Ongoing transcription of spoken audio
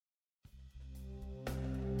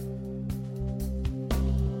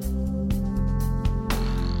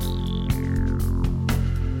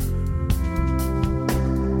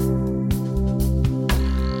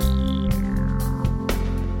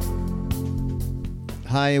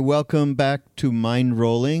Hi, welcome back to Mind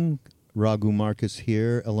Rolling. Raghu Marcus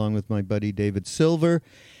here, along with my buddy David Silver.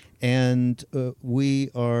 And we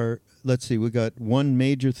got one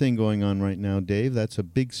major thing going on right now, Dave. That's a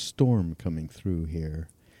big storm coming through here.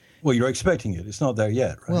 Well, you're expecting it. It's not there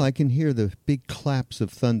yet, right? Well, I can hear the big claps of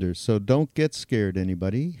thunder, so don't get scared,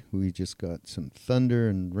 anybody. We just got some thunder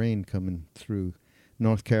and rain coming through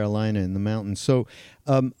North Carolina in the mountains. So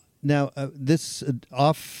now this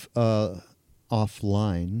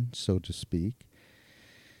offline, so to speak,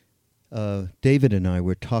 David and I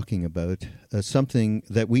were talking about something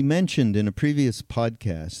that we mentioned in a previous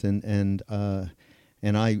podcast, and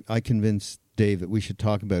I convinced Dave that we should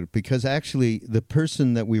talk about it because actually the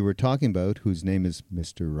person that we were talking about, whose name is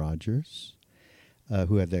Mr. Rogers,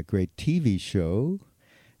 who had that great TV show,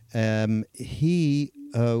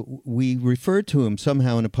 we referred to him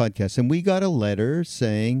somehow in a podcast, and we got a letter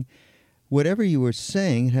saying whatever you were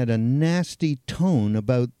saying had a nasty tone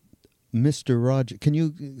about Mr. Rogers. Can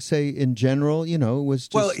you say in general, it was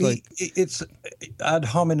just it's ad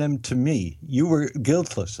hominem to me. You were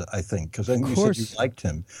guiltless, I think, because I think you said you liked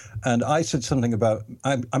him. And I said something about,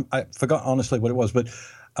 I forgot honestly what it was, but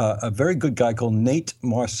a very good guy called Nate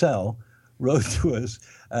Marcel wrote to us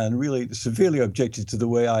and really severely objected to the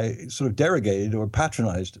way I sort of derogated or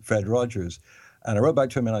patronized Fred Rogers. And I wrote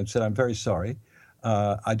back to him and I said, I'm very sorry.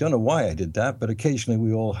 I don't know why I did that, but occasionally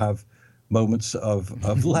we all have moments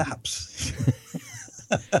of lapse.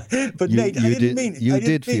 But Nate, I didn't mean it. You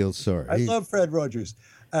did feel sorry. I love Fred Rogers.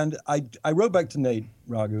 And I wrote back to Nate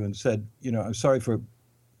Raghu and said, I'm sorry for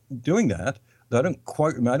doing that. I don't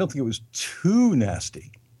think it was too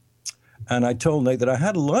nasty. And I told Nate that I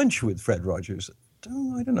had lunch with Fred Rogers,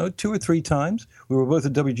 I don't know, 2 or 3 times. We were both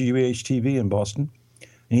at WGBH-TV in Boston.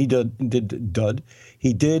 And he did Dud.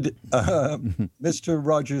 He did Mr.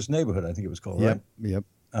 Rogers' Neighborhood, I think it was called, right? Yep.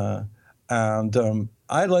 And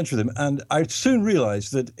I had lunch with him, and I soon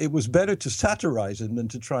realized that it was better to satirize him than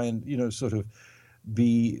to try and, sort of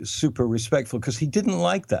be super respectful, because he didn't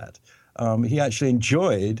like that. He actually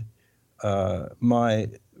enjoyed my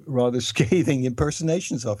rather scathing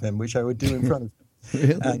impersonations of him, which I would do in front of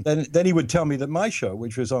him. Really? And then he would tell me that my show,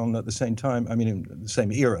 which was on at the same time, in the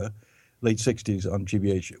same era, late 60s on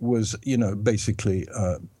GBH, was, basically,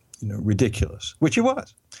 ridiculous, which it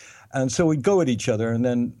was. And so we'd go at each other and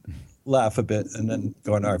then laugh a bit and then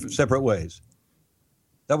go on our separate ways.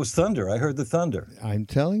 That was thunder. I heard the thunder. I'm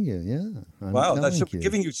telling you, yeah. Wow, that's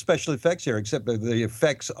giving you special effects here, except the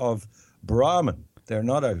effects of Brahman. They're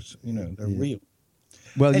not they're real.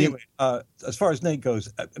 Well, anyway, as far as Nate goes,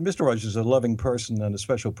 Mr. Rogers is a loving person and a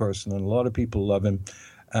special person, and a lot of people love him.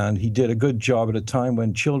 And he did a good job at a time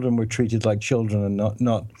when children were treated like children and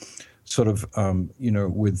not sort of,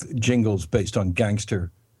 with jingles based on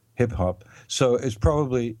gangster hip-hop. So it's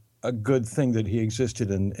probably a good thing that he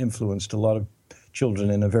existed and influenced a lot of children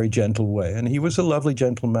in a very gentle way. And he was a lovely,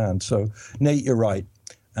 gentle man. So, Nate, you're right.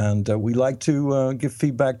 And we like to give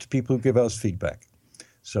feedback to people who give us feedback.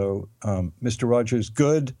 So, Mr. Rogers,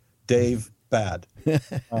 good. Dave, bad.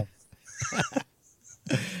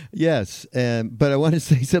 Yes, but I want to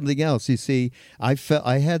say something else. You see, I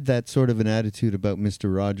had that sort of an attitude about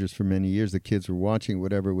Mr. Rogers for many years. The kids were watching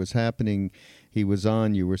whatever was happening. He was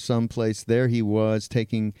on. You were someplace. There he was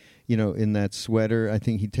taking, in that sweater. I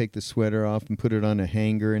think he'd take the sweater off and put it on a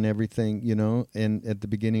hanger and everything, and at the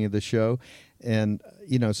beginning of the show. And,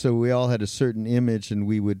 so we all had a certain image, and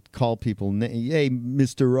we would call people, hey,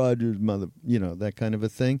 Mr. Rogers, mother, that kind of a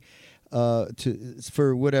thing.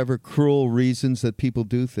 For whatever cruel reasons that people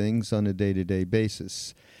do things on a day-to-day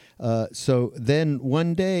basis. So then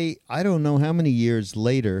one day, I don't know how many years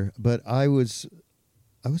later, but I was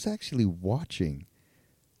actually watching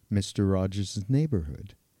Mr. Rogers'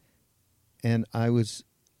 Neighborhood. And I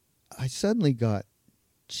suddenly got,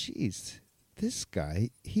 geez, this guy,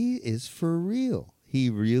 he is for real. He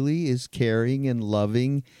really is caring and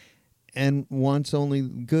loving and wants only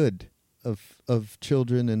good of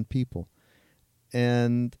children and people,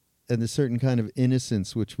 and a certain kind of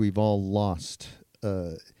innocence which we've all lost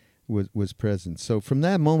was present. So from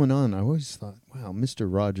that moment on, I always thought, wow, Mr.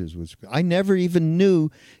 Rogers was. I never even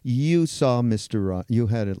knew you saw you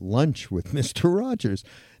had a lunch with Mr. Rogers.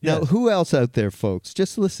 Now, Yes. Who else out there, folks?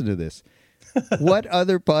 Just listen to this. What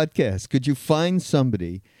other podcast could you find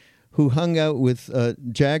somebody who hung out with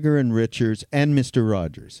Jagger and Richards and Mr.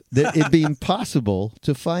 Rogers? It'd be impossible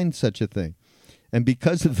to find such a thing. And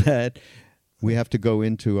because of that, we have to go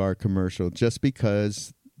into our commercial, just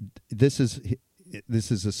because this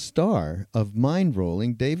is a star of Mind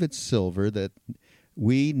Rolling, David Silver, that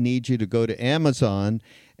we need you to go to Amazon,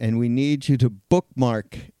 and we need you to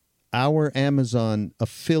bookmark our Amazon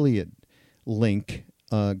affiliate link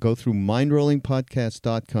Go through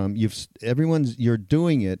mindrollingpodcast.com. You're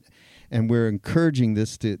doing it, and we're encouraging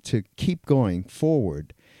this to keep going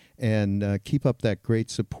forward and keep up that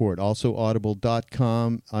great support. Also,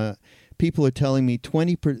 audible.com. People are telling me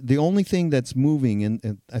the only thing that's moving,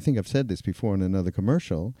 and I think I've said this before in another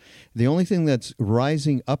commercial, the only thing that's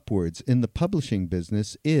rising upwards in the publishing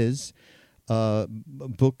business is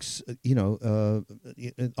books,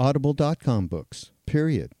 audible.com books,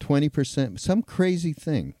 period. 20%, some crazy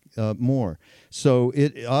thing more. So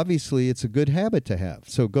obviously it's a good habit to have.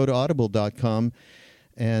 So go to audible.com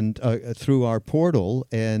and through our portal,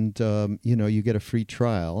 and you get a free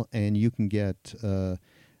trial, and you can get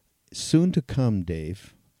soon to come,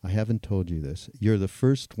 Dave. I haven't told you this. You're the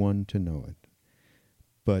first one to know it.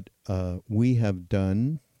 But we have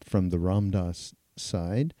done, from the Ram Dass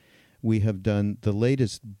side, we have done the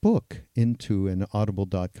latest book into an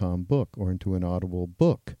audible.com book, or into an Audible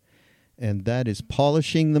book. And that is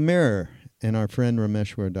Polishing the Mirror. And our friend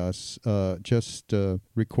Rameshwar Das just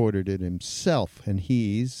recorded it himself, and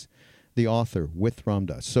he's the author with Ram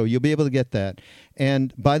Dass. So you'll be able to get that.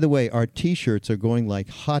 And by the way, our T-shirts are going like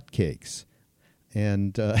hotcakes.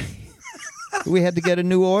 And we had to get a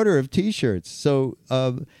new order of T-shirts. So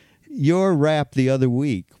your rap the other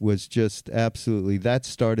week was just absolutely, that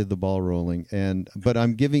started the ball rolling. But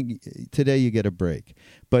today you get a break.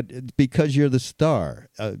 But because you're the star,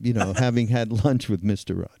 having had lunch with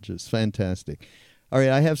Mr. Rogers, fantastic. All right,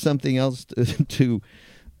 I have something else to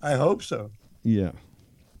I hope so. Yeah.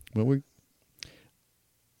 Well,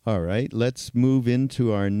 all right, let's move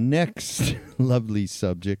into our next lovely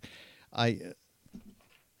subject. I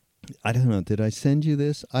don't know, did I send you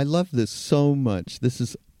this? I love this so much.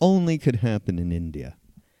 This only could happen in India.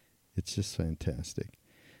 It's just fantastic.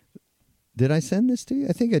 Did I send this to you?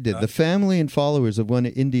 I think I did. The family and followers of one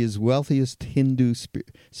of India's wealthiest Hindu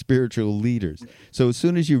spiritual leaders. So as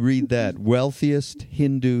soon as you read that, wealthiest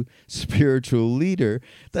Hindu spiritual leader,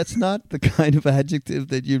 that's not the kind of adjective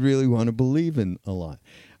that you really want to believe in a lot,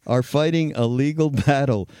 are fighting a legal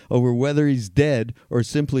battle over whether he's dead or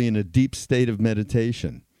simply in a deep state of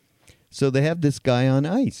meditation. So they have this guy on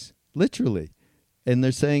ice, literally. And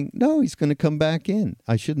they're saying, no, he's going to come back in.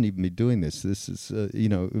 I shouldn't even be doing this. This is,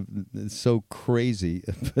 it's so crazy.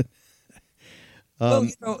 Well,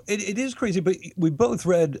 it is crazy, but we both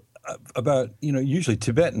read about, usually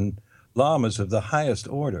Tibetan lamas of the highest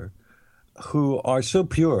order who are so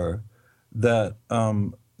pure that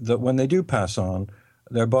that when they do pass on,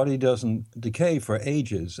 their body doesn't decay for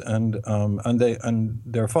ages, and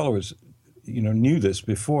their followers, knew this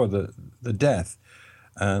before the death.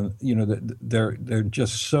 And they're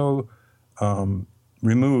just so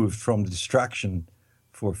removed from the distraction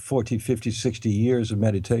for 40, 50, 60 years of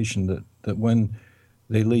meditation that when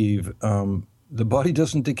they leave, the body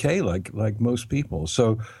doesn't decay like most people.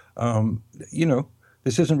 So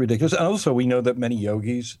this isn't ridiculous. And also, we know that many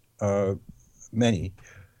yogis,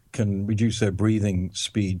 can reduce their breathing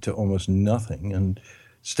speed to almost nothing and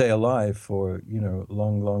stay alive for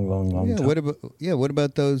long time. What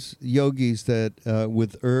about those yogis that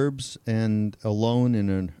with herbs and alone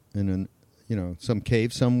in some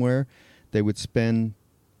cave somewhere, they would spend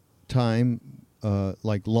time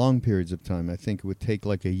like long periods of time. I think it would take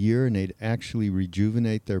like a year, and they'd actually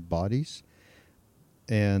rejuvenate their bodies.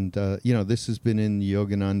 And this has been in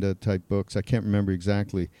Yogananda type books. I can't remember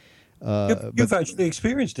exactly. You've actually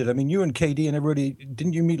experienced it. I mean, you and KD and everybody,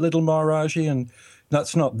 didn't you meet Little Maharaji? And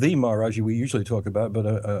that's not the Maharaji we usually talk about, but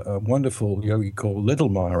a wonderful yogi called Little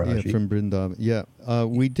Maharaji. Yeah, from Vrindavan. Yeah,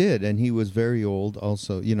 we did. And he was very old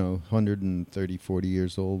also, 130, 40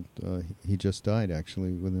 years old. He just died,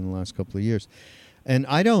 actually, within the last couple of years. And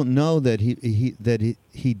I don't know that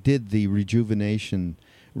he did the rejuvenation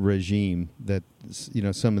regime that,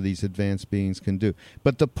 some of these advanced beings can do.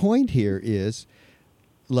 But the point here is,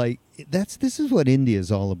 this is what India is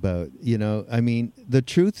all about, I mean, the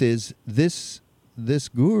truth is this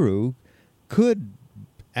guru could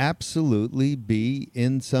absolutely be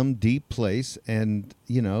in some deep place and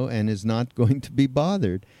is not going to be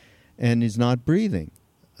bothered and is not breathing.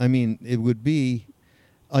 I mean, it would be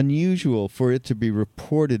unusual for it to be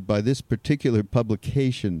reported by this particular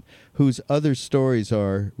publication, whose other stories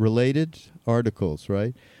are related articles,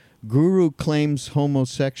 right? Guru claims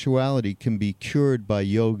homosexuality can be cured by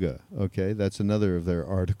yoga. Okay, that's another of their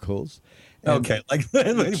articles. And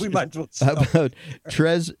we might as well stop. How about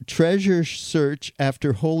treasure search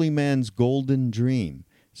after holy man's golden dream?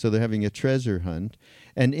 So they're having a treasure hunt.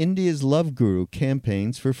 And India's love guru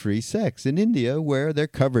campaigns for free sex in India, where they're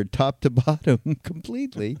covered top to bottom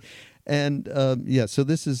completely. And yeah, so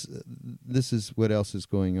this is what else is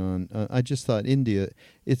going on. I just thought India,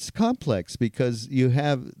 it's complex because you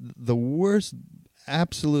have the worst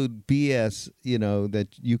absolute BS, that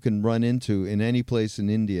you can run into in any place in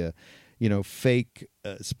India, fake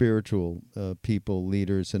spiritual people,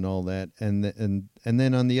 leaders, and all that, and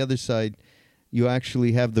then on the other side, you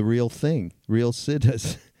actually have the real thing, real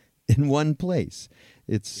siddhas, in one place.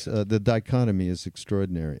 It's the dichotomy is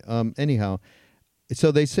extraordinary. Anyhow,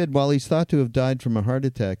 so they said while he's thought to have died from a heart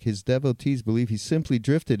attack, his devotees believe he simply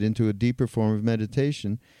drifted into a deeper form of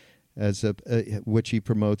meditation, as which he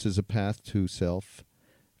promotes as a path to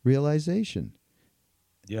self-realization.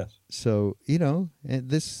 Yes. So, and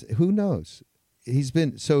this, who knows? He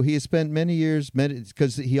has spent many years,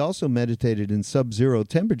 because he also meditated in sub-zero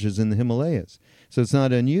temperatures in the Himalayas. So it's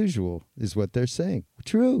not unusual, is what they're saying.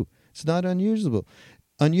 True. It's not unusual.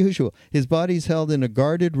 His body's held in a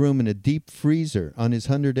guarded room in a deep freezer on his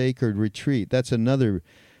 100-acre retreat. That's another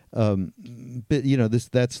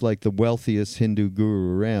that's like the wealthiest Hindu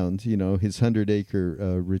guru around. His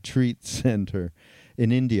 100-acre retreat center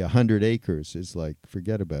in India, 100 acres is like,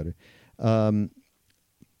 forget about it.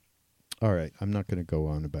 All right, I'm not going to go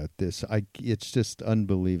on about this. It's just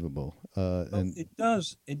unbelievable. And it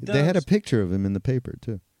does. They had a picture of him in the paper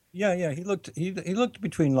too. Yeah. He looked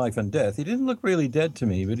between life and death. He didn't look really dead to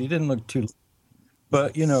me, but he didn't look too.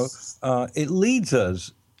 But it leads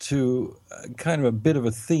us to kind of a bit of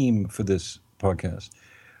a theme for this podcast,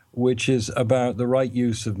 which is about the right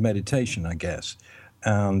use of meditation, I guess,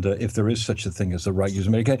 and if there is such a thing as the right use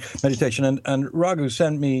of meditation. And Raghu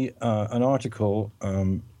sent me an article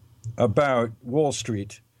about Wall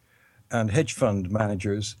Street and hedge fund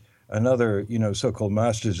managers and other, so-called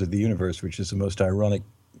masters of the universe, which is the most ironic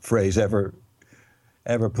phrase ever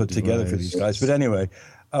put together for these guys. But anyway,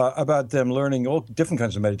 about them learning all different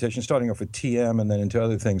kinds of meditation, starting off with TM and then into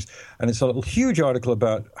other things. And it's a huge article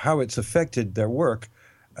about how it's affected their work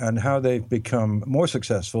and how they've become more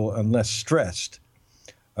successful and less stressed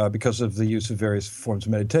because of the use of various forms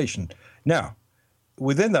of meditation. Now,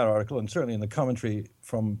 within that article, and certainly in the commentary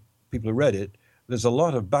from people who read it, there's a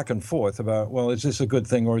lot of back and forth about, well, is this a good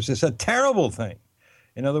thing or is this a terrible thing?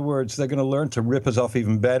 In other words, they're going to learn to rip us off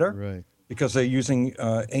even better, right, because they're using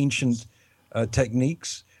ancient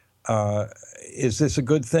techniques. Is this a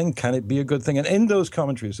good thing? Can it be a good thing? And in those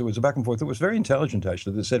commentaries, there was a back and forth that was very intelligent,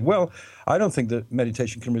 actually, that said, well, I don't think that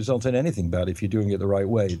meditation can result in anything bad if you're doing it the right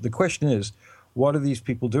way. The question is, what are these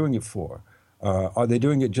people doing it for? Are they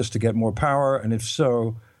doing it just to get more power? And if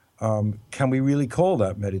so, can we really call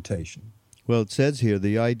that meditation? Well, it says here,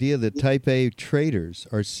 the idea that type A traders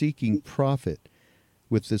are seeking profit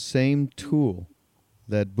with the same tool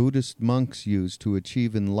that Buddhist monks use to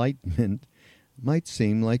achieve enlightenment might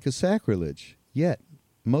seem like a sacrilege. Yet,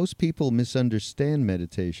 most people misunderstand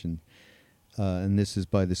meditation. And this is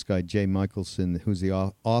by this guy, Jay Michelson, who's the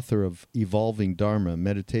author of Evolving Dharma,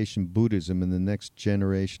 Meditation, Buddhism, and the Next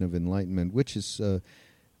Generation of Enlightenment, which is,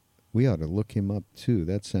 we ought to look him up too.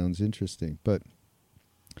 That sounds interesting. But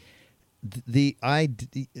this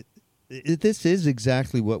is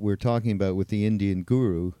exactly what we're talking about with the Indian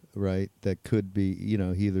guru, right? That could be, he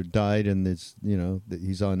either died and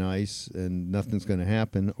he's on ice and nothing's going to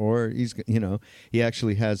happen, or he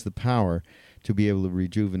actually has the power to be able to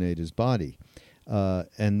rejuvenate his body.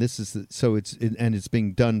 And this is it's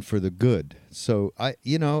being done for the good. So a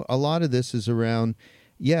lot of this is around,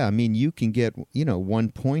 you can get,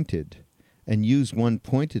 one-pointed and use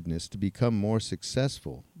one-pointedness to become more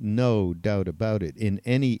successful. No doubt about it. In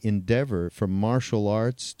any endeavor, from martial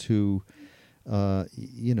arts to, bond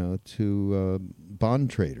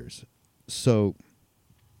traders. So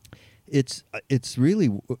it's really,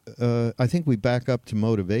 I think we back up to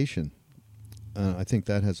motivation. I think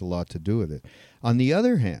that has a lot to do with it. On the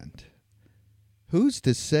other hand, who's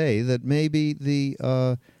to say that maybe the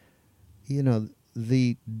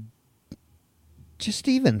just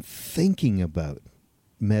even thinking about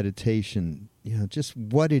meditation, just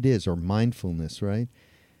what it is, or mindfulness, right?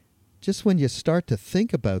 Just when you start to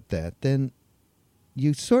think about that, then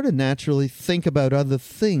you sort of naturally think about other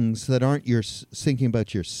things that aren't thinking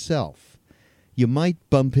about yourself. You might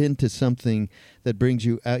bump into something that brings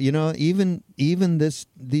you out, even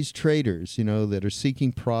these traders, that are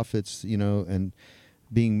seeking profits, and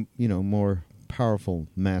being, more powerful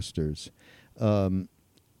masters.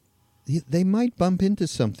 They might bump into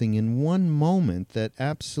something in one moment that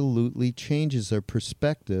absolutely changes their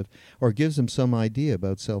perspective or gives them some idea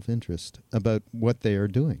about self-interest, about what they are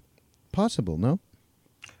doing. Possible, no?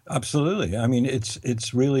 Absolutely. I mean,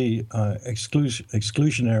 it's really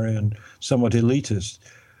exclusionary and somewhat elitist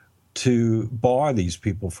to bar these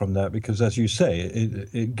people from that, because, as you say,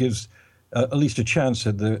 it gives at least a chance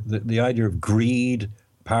that the idea of greed,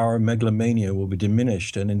 power, megalomania will be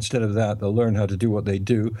diminished. And instead of that, they'll learn how to do what they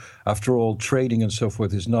do. After all, trading and so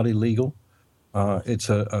forth is not illegal. It's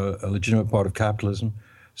a legitimate part of capitalism.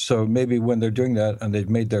 So maybe when they're doing that and they've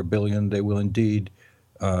made their billion, they will indeed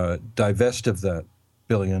divest of that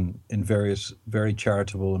billion in various very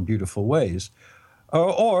charitable and beautiful ways.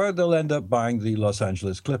 Or they'll end up buying the Los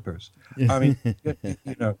Angeles Clippers. I mean,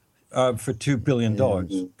 for $2 billion,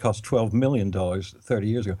 cost $12 million 30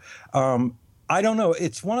 years ago. I don't know.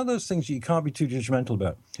 It's one of those things you can't be too judgmental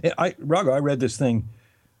about. Raghu, I read this thing.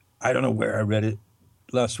 I don't know where I read it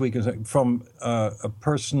last week. It was from a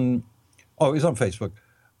person. Oh, it was on Facebook.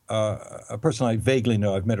 A person I vaguely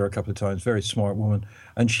know. I've met her a couple of times. Very smart woman,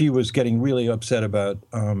 and she was getting really upset about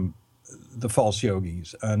the false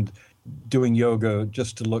yogis and doing yoga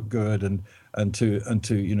just to look good and to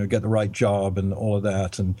get the right job and all of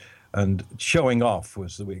that and showing off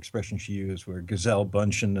was the expression she used, where Gisele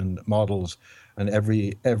Bündchen and models and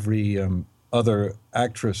every other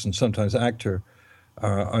actress and sometimes actor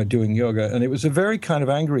are doing yoga. And it was a very kind of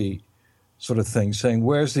angry sort of thing, saying,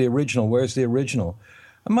 where's the original? Where's the original?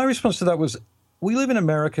 And my response to that was, we live in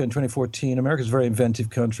America in 2014. America's a very inventive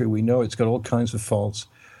country. We know it's got all kinds of faults.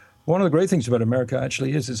 One of the great things about America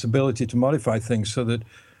actually is its ability to modify things so that,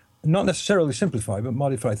 not necessarily simplify, but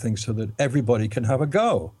modify things so that everybody can have a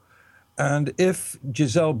go. And if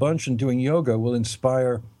Gisele Bündchen doing yoga will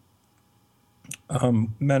inspire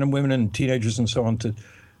men and women and teenagers and so on to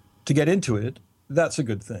get into it, that's a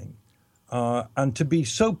good thing. And to be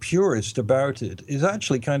so purist about it is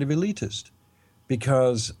actually kind of elitist,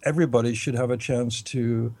 because everybody should have a chance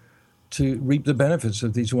to reap the benefits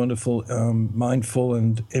of these wonderful mindful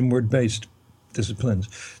and inward-based disciplines.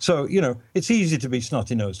 So, it's easy to be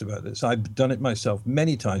snotty-nosed about this. I've done it myself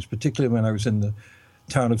many times, particularly when I was in the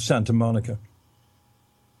town of Santa Monica,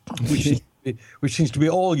 which seems to be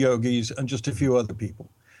all yogis and just a few other people.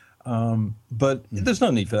 But there's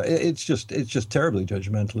no need for that. It's just terribly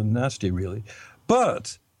judgmental and nasty, really.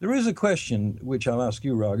 But there is a question which I'll ask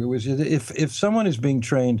you, Raghu, which is if someone is being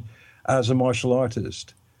trained as a martial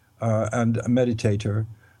artist and a meditator,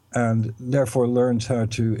 and therefore learns how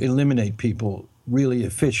to eliminate people really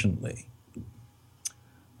efficiently,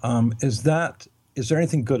 is there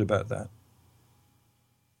anything good about that?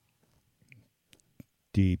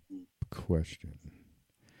 Deep question.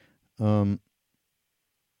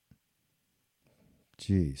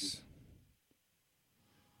 Geez.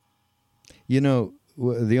 The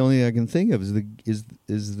only thing I can think of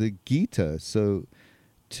is the Gita. So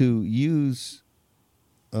to use,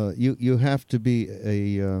 you have to be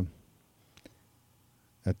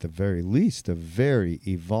at the very least, a very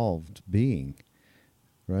evolved being,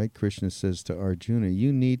 right? Krishna says to Arjuna,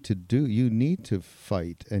 you need to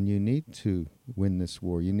fight, and you need to win this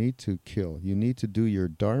war. You need to kill. You need to do your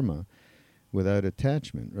dharma without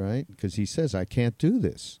attachment, right? Because he says, I can't do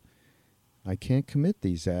this. I can't commit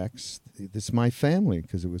these acts. This is my family,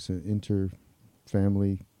 because it was an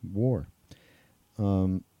inter-family war.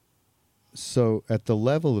 So at the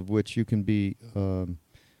level of which you can be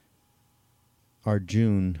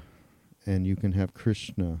Arjuna and you can have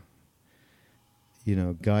Krishna,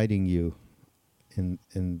 guiding you in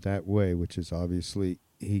that way, which is obviously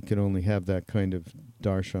he could only have that kind of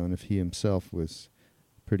darshan if he himself was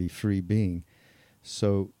a pretty free being.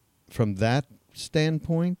 So from that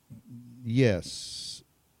standpoint, yes.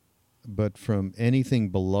 But from anything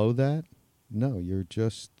below that, no, you're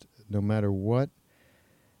just, no matter what.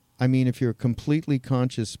 I mean, if you're a completely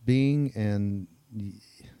conscious being and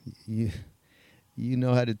you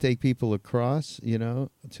know how to take people across, to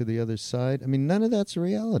the other side, I mean, none of that's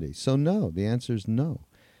reality. So no, the answer is no.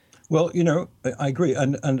 Well, I agree.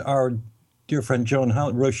 And our dear friend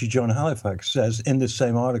Roshi Joan Halifax says in this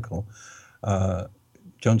same article,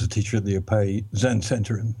 Joan's a teacher at the Apai Zen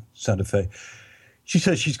Center in Santa Fe. She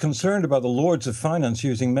says she's concerned about the lords of finance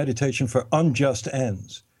using meditation for unjust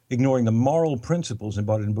ends, ignoring the moral principles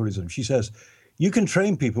embodied in Buddhism. She says, you can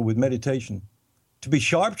train people with meditation to be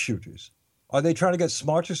sharpshooters. Are they trying to get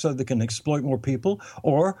smarter so they can exploit more people?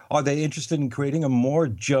 Or are they interested in creating a more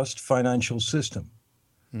just financial system?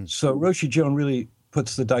 So Roshi Joan really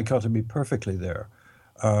puts the dichotomy perfectly there.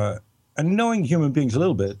 And knowing human beings a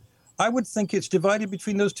little bit, I would think it's divided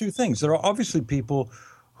between those two things. There are obviously people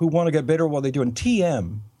who want to get better at what they do. And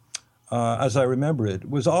TM, as I remember it,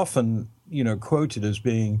 was often, quoted as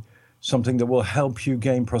being something that will help you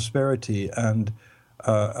gain prosperity and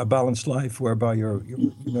a balanced life whereby you're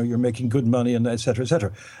making good money and et cetera, et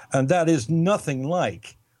cetera. And that is nothing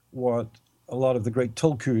like what a lot of the great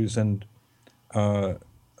tulkus and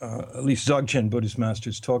at least Dzogchen Buddhist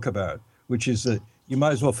masters talk about, which is that you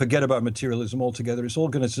might as well forget about materialism altogether. It's all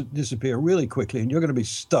going to disappear really quickly, and you're going to be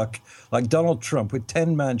stuck like Donald Trump with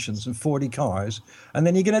 10 mansions and 40 cars, and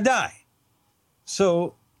then you're going to die.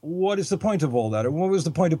 So what is the point of all that? Or what was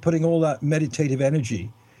the point of putting all that meditative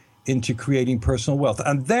energy into creating personal wealth?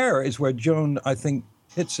 And there is where Joan, I think,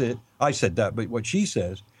 hits it. I said that, but what she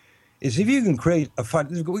says is if you can create we're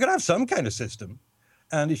going to have some kind of system.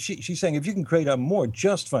 And she's saying if you can create a more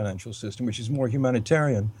just financial system, which is more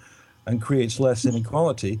humanitarian and creates less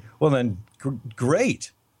inequality, well, then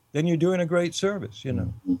great. Then you're doing a great service, you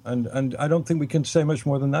know. And I don't think we can say much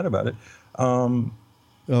more than that about it.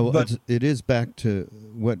 But it is back to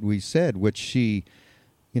what we said, which she,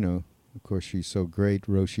 you know, of course, she's so great,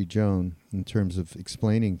 Roshi Joan, in terms of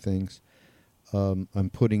explaining things. I'm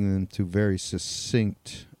putting them to very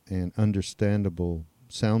succinct and understandable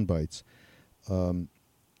sound bites.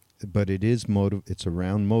 But it is it's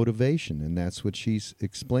around motivation, and that's what she's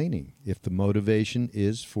explaining. If the motivation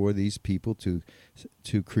is for these people to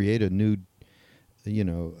create a new, you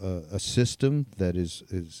know, a system that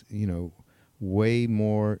is you know, way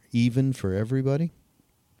more even for everybody,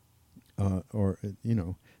 or you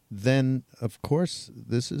know, then of course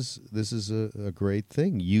this is a great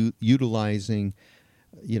thing. Utilizing,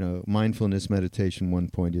 you know, mindfulness, meditation,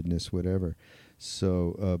 one-pointedness, whatever.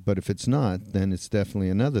 So, but if it's not, then it's definitely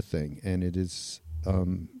another thing, and it is,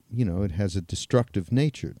 you know, it has a destructive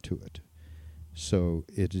nature to it. So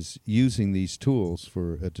it is using these tools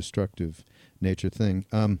for a destructive nature thing.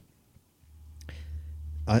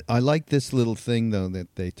 I like this little thing, though,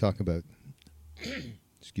 that they talk about.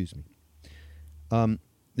 Excuse me.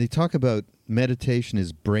 They talk about meditation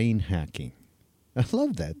as brain hacking. I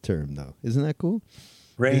love that term, though. Isn't that cool?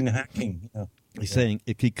 Brain hacking. Yeah. He's saying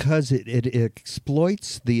because it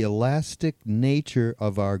exploits the elastic nature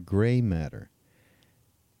of our gray matter.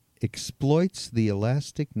 Exploits the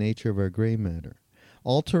elastic nature of our gray matter,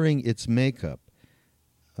 altering its makeup.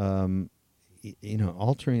 You know,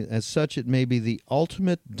 altering as such, it may be the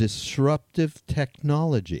ultimate disruptive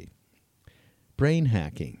technology. Brain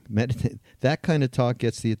hacking, that kind of talk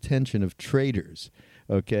gets the attention of traders.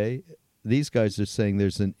 Okay. These guys are saying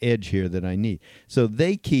there's an edge here that I need. So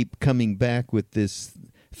they keep coming back with this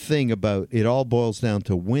thing about it all boils down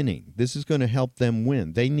to winning. This is going to help them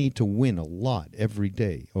win. They need to win a lot every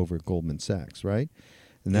day over Goldman Sachs, right?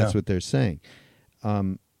 And that's what they're saying.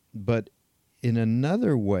 But in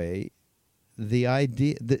another way, the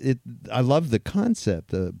idea, I love the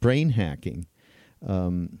concept of brain hacking,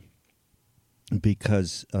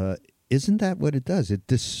 because isn't that what it does? It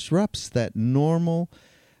disrupts that normal,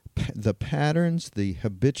 the patterns, the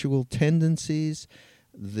habitual tendencies,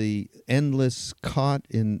 the endless caught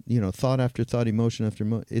in, you know, thought after thought, emotion after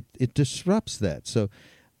emotion. It disrupts that. So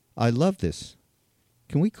I love this.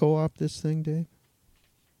 Can we co-op this thing, Dave?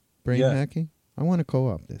 Brain hacking? I want to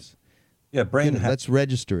co-op this. Yeah, brain hacking. Let's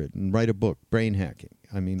register it and write a book, Brain Hacking.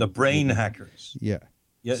 I mean, the brain hackers. Yeah.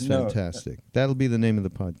 It's fantastic. That'll be the name of the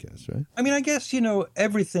podcast, right? I mean, I guess, you know,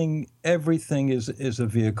 everything is a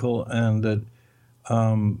vehicle, and that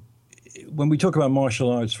when we talk about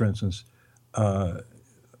martial arts, for instance,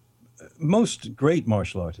 most great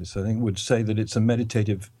martial artists, I think, would say that it's a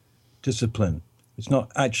meditative discipline. It's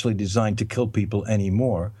not actually designed to kill people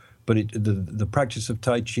anymore, but the practice of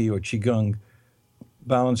Tai Chi or Qigong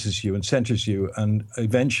balances you and centers you, and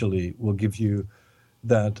eventually will give you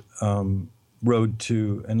that road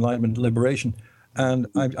to enlightenment, liberation. And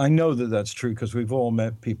I know that that's true because we've all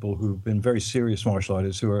met people who've been very serious martial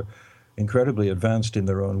artists who are incredibly advanced in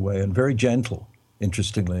their own way and very gentle,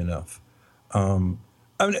 interestingly enough. I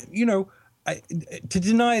mean, you know, to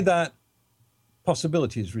deny that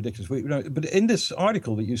possibility is ridiculous. But in this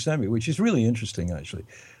article that you sent me, which is really interesting, actually,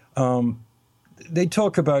 they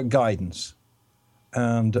talk about guidance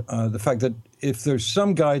and the fact that if there's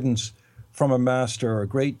some guidance from a master or a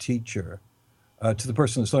great teacher to the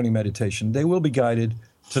person that's learning meditation, they will be guided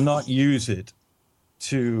to not use it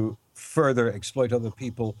to further exploit other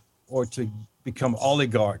people or to become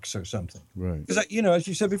oligarchs or something. Right. Because, you know, as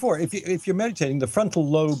you said before, if you're meditating, the frontal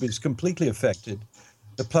lobe is completely affected.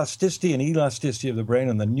 The plasticity and elasticity of the brain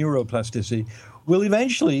and the neuroplasticity will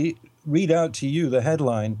eventually read out to you the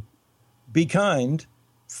headline, "Be kind,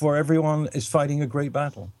 for everyone is fighting a great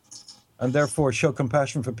battle." And therefore show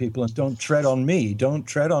compassion for people and don't tread on me,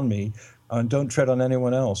 and don't tread on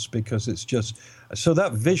anyone else, because it's just... So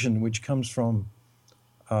that vision, which comes from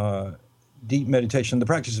deep meditation, the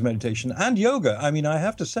practice of meditation, and yoga. I mean, I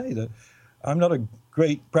have to say that I'm not a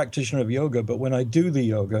great practitioner of yoga, but when I do the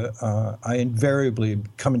yoga, I invariably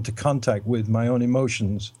come into contact with my own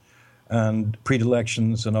emotions and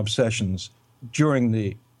predilections and obsessions during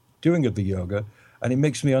the doing of the yoga. And it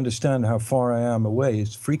makes me understand how far I am away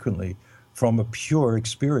frequently from a pure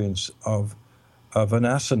experience of an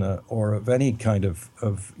asana or of any kind of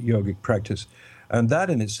yogic practice. And that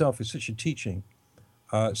in itself is such a teaching.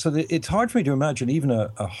 So that it's hard for me to imagine even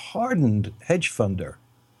a hardened hedge funder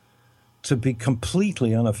to be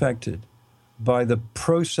completely unaffected by the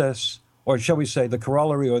process, or shall we say, the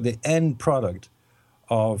corollary or the end product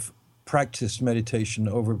of practiced meditation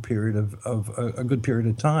over a period of a good period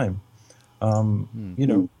of time.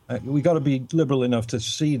 We got to be liberal enough to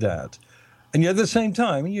see that. And yet at the same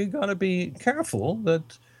time, you got to be careful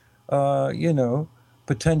that,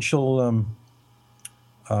 potential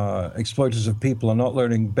exploiters of people are not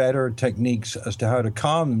learning better techniques as to how to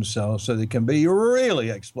calm themselves so they can be really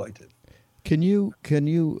exploited. Can you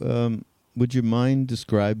would you mind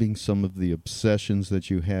describing some of the obsessions that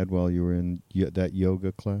you had while you were in that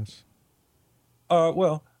yoga class?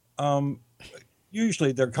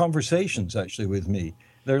 Usually they're conversations actually with me.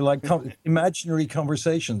 They're like imaginary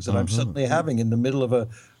conversations that I'm suddenly having in the middle of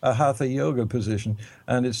a hatha yoga position.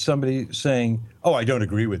 And it's somebody saying, "Oh, I don't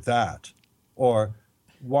agree with that." Or,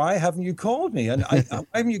 "Why haven't you called me?" And why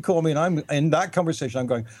haven't you called me? And I'm in that conversation, I'm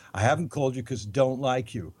going, "I haven't called you because I don't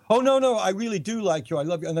like you." "Oh, no, I really do like you. I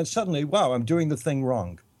love you." And then suddenly, wow, I'm doing the thing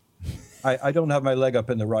wrong. I don't have my leg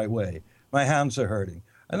up in the right way. My hands are hurting.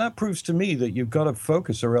 And that proves to me that you've got to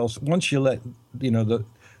focus, or else once you let,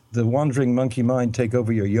 the wandering monkey mind take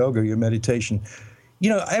over your yoga, your meditation.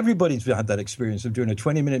 Everybody's had that experience of doing a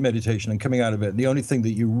 20-minute meditation and coming out of it. The only thing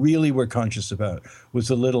that you really were conscious about was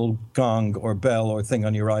the little gong or bell or thing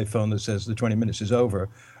on your iPhone that says the 20 minutes is over.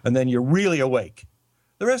 And then you're really awake.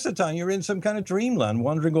 The rest of the time, you're in some kind of dreamland,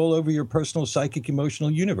 wandering all over your personal psychic,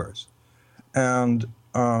 emotional universe. And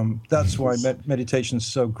that's why meditation is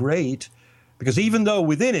so great, because even though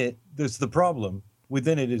within it, there's the problem,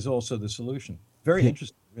 within it is also the solution. Very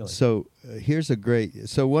interesting. Really. So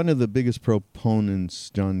so one of the biggest proponents,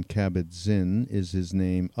 Jon Kabat-Zinn, is his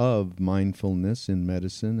name, of mindfulness in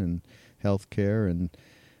medicine and healthcare,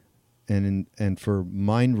 and for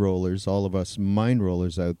mind rollers, all of us mind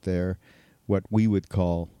rollers out there, what we would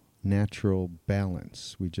call natural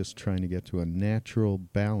balance. We're just trying to get to a natural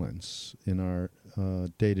balance in our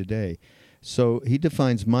day-to-day. So he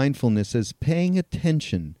defines mindfulness as paying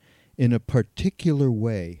attention in a particular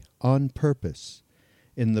way, on purpose,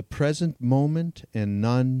 in the present moment and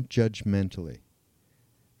non-judgmentally.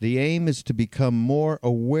 The aim is to become more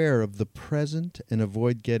aware of the present and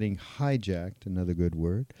avoid getting hijacked, another good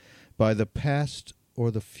word, by the past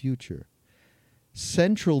or the future.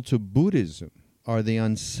 Central to Buddhism are the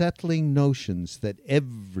unsettling notions that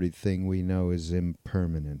everything we know is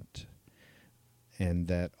impermanent, and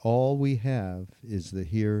that all we have is the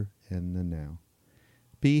here and the now.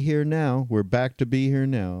 Be here now. We're back to be here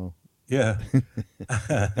now. Yeah.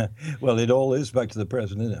 Well, it all is back to the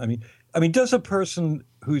present, isn't it? I mean, does a person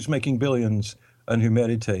who's making billions and who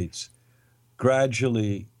meditates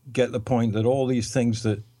gradually get the point that all these things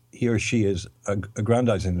that he or she is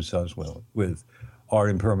aggrandizing themselves with are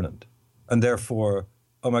impermanent, and therefore,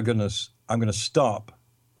 oh my goodness, I'm going to stop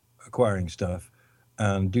acquiring stuff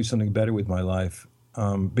and do something better with my life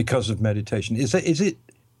because of meditation? Is it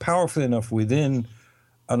powerful enough within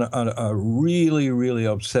a really, really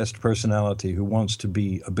obsessed personality who wants to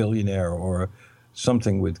be a billionaire or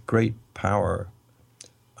something with great power?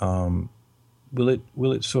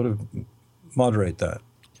 Will it sort of moderate that?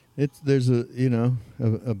 There's a billion.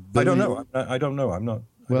 I don't know. I don't know. I'm not.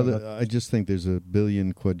 I just think there's a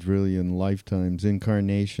billion, quadrillion lifetimes,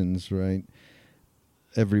 incarnations, right?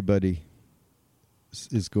 Everybody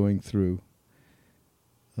is going through.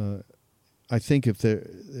 I think if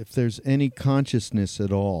there's any consciousness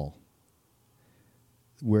at all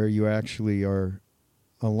where you actually are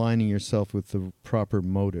aligning yourself with the proper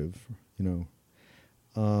motive,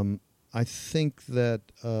 I think that,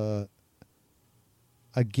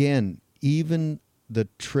 again, even the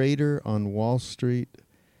trader on Wall Street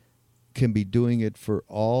can be doing it for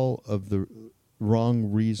all of the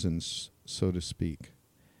wrong reasons, so to speak.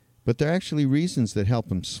 But they're actually reasons that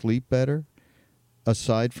help him sleep better,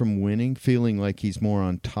 aside from winning, feeling like he's more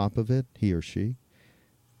on top of it, he or she.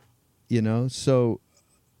 So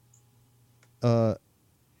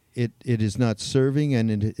it is not serving,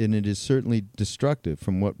 and it is certainly destructive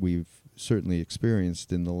from what we've certainly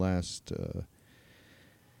experienced in the last,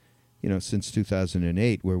 since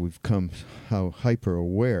 2008, where we've come how hyper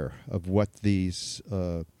aware of what these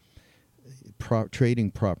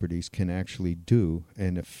trading properties can actually do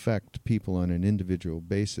and affect people on an individual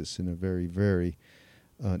basis in a very, very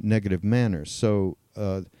negative manner. So,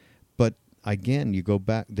 but again, you go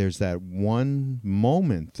back, there's that one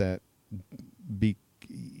moment that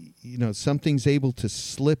something's able to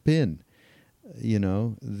slip in.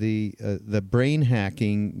 The brain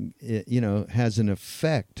hacking, has an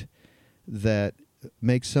effect that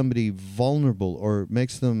makes somebody vulnerable or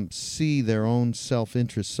makes them see their own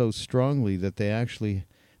self-interest so strongly that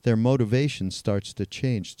their motivation starts to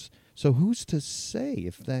change. So who's to say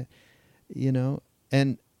if that,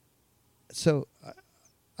 and so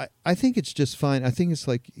I think it's just fine. I think it's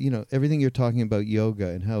like, everything you're talking about yoga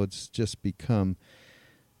and how it's just become,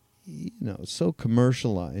 so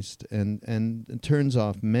commercialized and it turns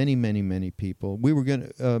off many, many, many people. We were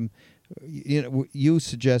going to, you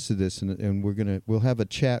suggested this, and we'll have a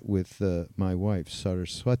chat with my wife,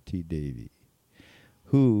 Saraswati Devi,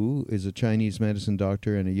 who is a Chinese medicine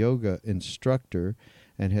doctor and a yoga instructor,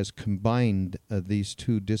 and has combined these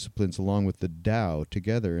two disciplines along with the Tao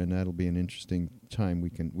together, and that'll be an interesting time.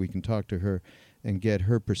 We can talk to her and get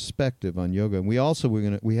her perspective on yoga. And we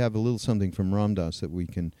have a little something from Ram Dass that we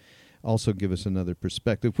can also give us another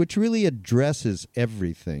perspective, which really addresses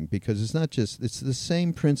everything, because it's the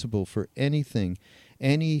same principle for anything,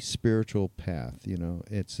 any spiritual path.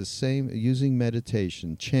 It's the same, using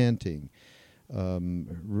meditation, chanting,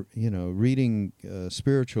 reading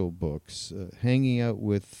spiritual books, hanging out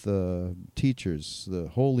with teachers, the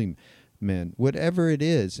holy men, whatever it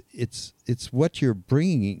is, it's what you're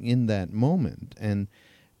bringing in that moment. And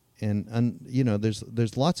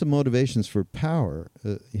there's lots of motivations for power,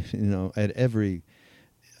 at every,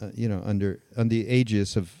 under the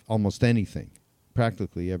aegis of almost anything,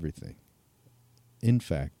 practically everything. In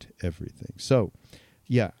fact, everything. So,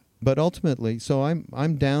 yeah. But ultimately, so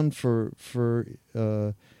I'm down for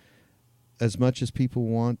as much as people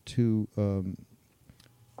want to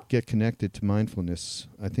get connected to mindfulness.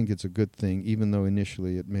 I think it's a good thing, even though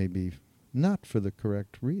initially it may be not for the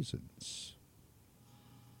correct reasons.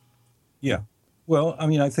 Yeah. Well, I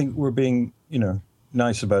mean, I think we're being,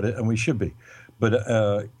 nice about it, and we should be.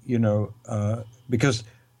 But, because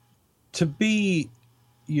to be,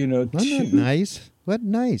 Not nice. What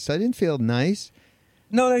nice? I didn't feel nice.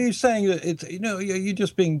 No, you're saying that it's, you're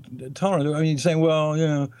just being tolerant. I mean, you're saying,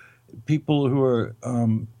 well, people who are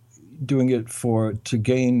doing it to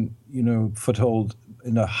gain, foothold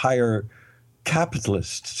in a higher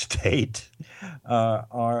capitalist state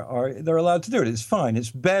they're allowed to do it. It's fine.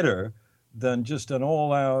 It's better than just an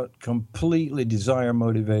all-out, completely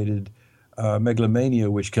desire-motivated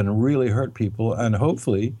megalomania, which can really hurt people. And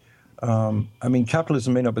hopefully,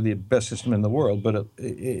 capitalism may not be the best system in the world, but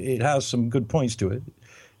it has some good points to it.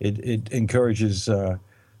 It encourages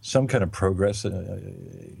some kind of progress. We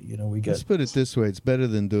get. Let's put it this way: it's better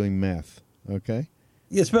than doing meth. Okay.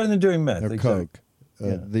 Yeah, it's better than doing meth. Or exactly.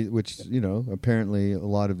 coke, which apparently a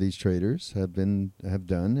lot of these traders have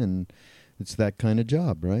done, and it's that kind of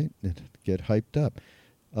job, right? Get hyped up.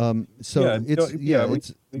 But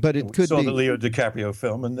it could saw be the Leo DiCaprio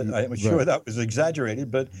film, and I'm sure that was exaggerated,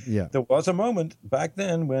 but there was a moment back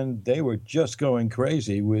then when they were just going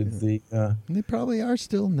crazy with the. They probably are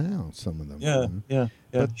still now. Some of them. Yeah.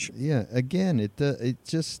 But again, it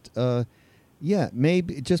just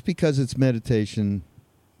maybe just because it's meditation,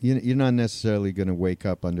 you're not necessarily going to wake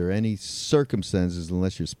up under any circumstances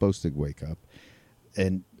unless you're supposed to wake up,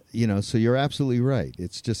 and. So you're absolutely right.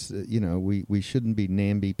 It's just, we shouldn't be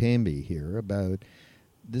namby-pamby here about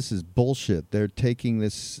this is bullshit. They're taking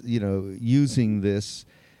this, using this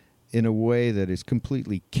in a way that is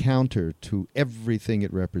completely counter to everything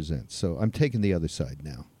it represents. So I'm taking the other side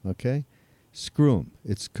now, okay? Screw them.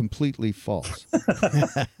 It's completely false.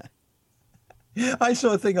 I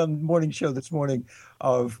saw a thing on Morning Show this morning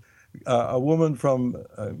of a woman from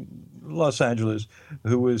Los Angeles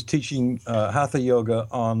who was teaching Hatha yoga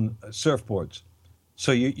on surfboards.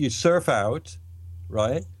 So you surf out,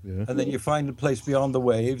 right? Yeah. And then you find a place beyond the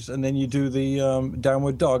waves, and then you do the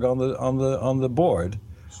downward dog on the board,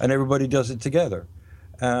 and everybody does it together.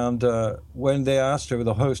 And when they asked her,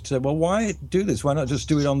 the host said, "Well, why do this? Why not just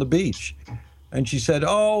do it on the beach?" And she said,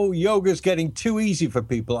 "Oh, yoga's getting too easy for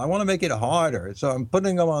people. I want to make it harder, so I'm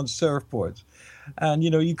putting them on surfboards." And,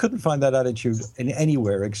 you couldn't find that attitude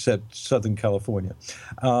anywhere except Southern California.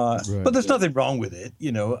 Right. But there's nothing wrong with it,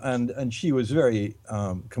 and she was very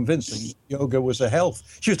convincing. Yoga was a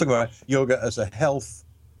health. She was talking about yoga as a health,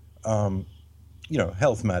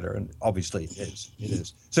 health matter, and obviously it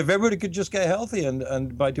is. So if everybody could just get healthy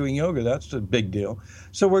and by doing yoga, that's a big deal.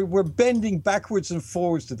 So we're bending backwards and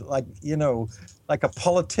forwards to like a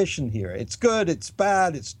politician here. It's good, it's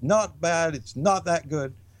bad, it's not that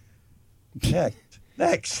good.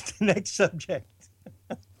 Next subject.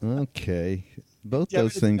 Okay. Both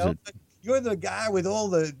those things are... You're the guy with all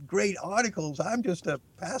the great articles. I'm just a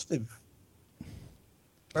passive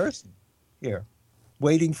person here.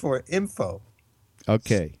 waiting for info.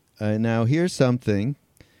 Okay. Now here's something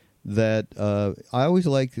that I always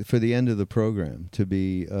like for the end of the program to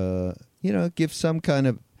be, give some kind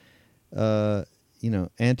of,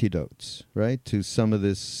 antidotes, right, to some of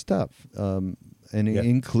this stuff,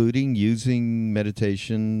 including using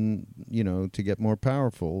meditation, to get more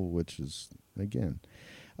powerful, which is, again,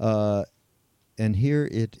 and here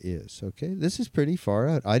it is. Okay, this is pretty far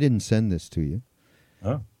out. I didn't send this to you.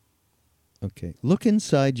 Oh. Okay, look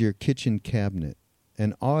inside your kitchen cabinet.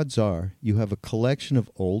 And odds are you have a collection of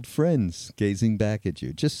old friends gazing back at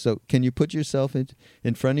you. Just so, can you put yourself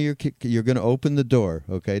in front of you're going to open the door,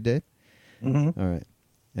 okay, Dave? Mm-hmm. All right.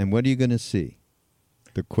 And what are you going to see?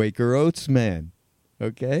 The Quaker Oats man,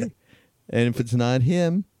 okay? And if it's not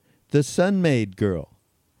him, the Sunmaid girl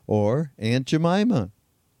or Aunt Jemima,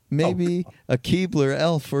 maybe a Keebler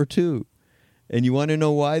elf or two. And you want to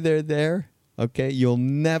know why they're there? Okay, you'll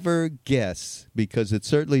never guess because it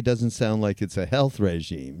certainly doesn't sound like it's a health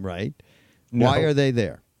regime, right? No. Why are they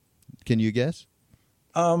there? Can you guess?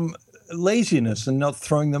 Laziness and not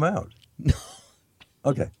throwing them out. No.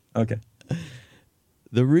 Okay.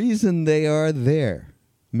 The reason they are there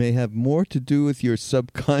may have more to do with your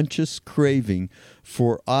subconscious craving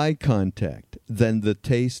for eye contact than the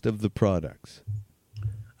taste of the products.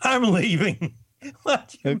 I'm leaving.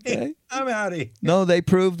 What do you mean? I'm out of here. No, they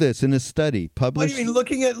proved this in a study published. What do you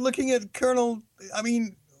mean looking at Colonel? I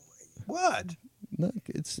mean, what? No,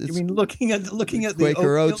 it's you mean looking at the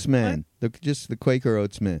Quaker Oats man? Just the Quaker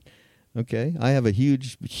Oats man. Okay, I have a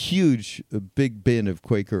huge big bin of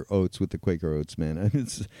Quaker Oats with the Quaker Oats man.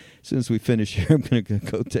 As soon as we finish here, I'm going to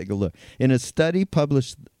go take a look. In a study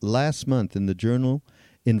published last month in the journal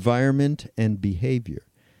Environment and Behavior.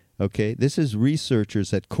 Okay, this is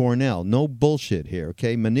researchers at Cornell, no bullshit here,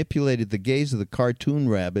 okay, manipulated the gaze of the cartoon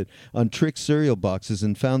rabbit on Trix cereal boxes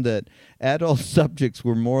and found that adult subjects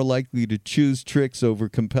were more likely to choose Trix over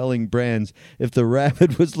compelling brands if the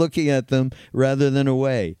rabbit was looking at them rather than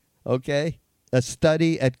away, okay? A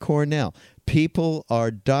study at Cornell. People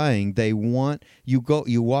are dying. They want, you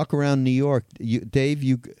walk around New York, Dave,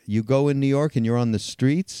 you go in New York and you're on the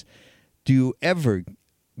streets, do you ever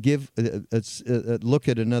give a look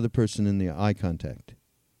at another person in the eye contact?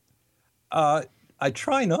 I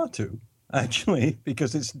try not to, actually,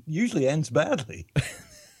 because it usually ends badly.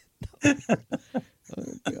 Oh,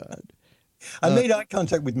 God. I made eye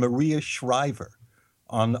contact with Maria Shriver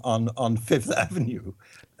on Fifth Avenue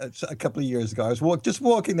a couple of years ago. I was just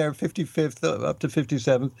walking there 55th up to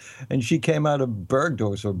 57th, and she came out of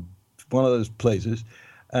Bergdorf's or one of those places,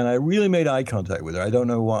 and I really made eye contact with her. I don't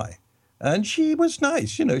know why. And she was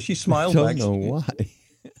nice, she smiled back. I don't know why.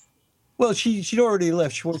 Well, she'd already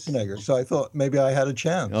left Schwarzenegger, so I thought maybe I had a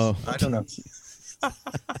chance. Oh. I don't know.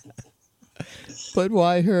 But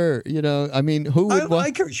why her? I mean, who would... I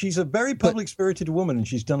like her. She's a very public-spirited woman, and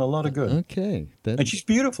she's done a lot of good. Okay. And she's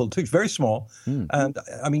beautiful, too. She's very small. And,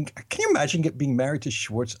 I mean, can you imagine being married to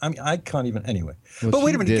Schwartz? I mean, I can't even... Anyway. Well, but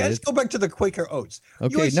wait a minute. Let's go back to the Quaker Oats.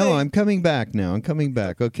 Okay, I'm coming back now.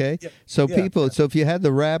 Okay? Yeah, so so if you had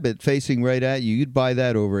the rabbit facing right at you, you'd buy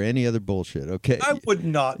that over any other bullshit, okay? I would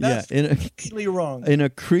not. That's completely wrong. In a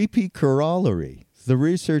creepy corollary, the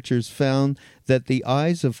researchers found that the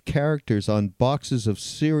eyes of characters on boxes of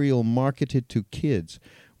cereal marketed to kids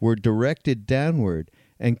were directed downward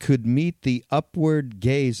and could meet the upward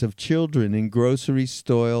gaze of children in grocery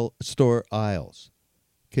store aisles.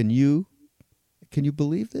 Can you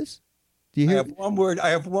believe this? Do you hear? I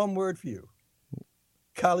have one word for you.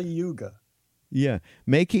 Kali Yuga. Yeah.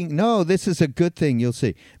 This is a good thing, you'll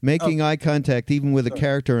see. Making eye contact even with a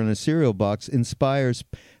character on a cereal box inspires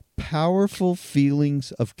powerful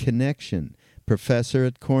feelings of connection. Professor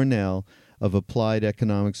at Cornell of Applied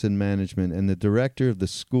Economics and Management and the director of the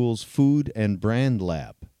school's Food and Brand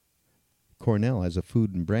Lab. Cornell has a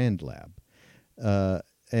food and brand lab.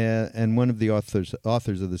 And one of the authors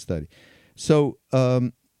of the study. So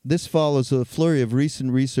this follows a flurry of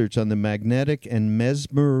recent research on the magnetic and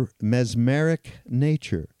mesmeric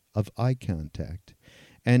nature of eye contact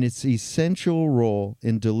and its essential role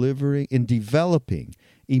in developing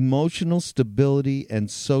emotional stability and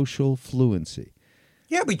social fluency.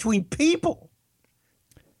 Yeah, between people.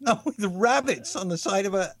 Not with rabbits on the side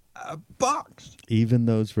of a box. Even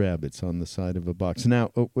those rabbits on the side of a box.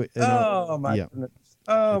 Now, my goodness.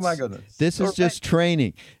 My goodness. This is just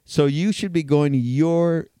training. So you should be going to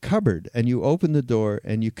your cupboard and you open the door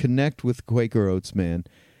and you connect with Quaker Oats man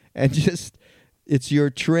and just... It's your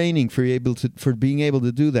training for being able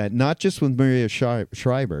to do that, not just with Maria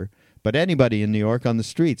Shriver, but anybody in New York on the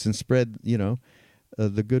streets and spread,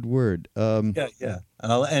 the good word. Yeah.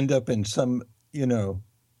 And I'll end up in some,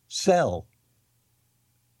 cell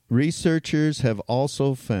Researchers have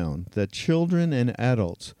also found that children and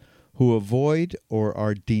adults who avoid or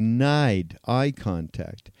are denied eye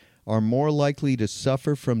contact are more likely to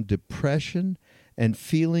suffer from depression and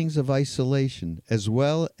feelings of isolation, as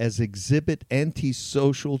well as exhibit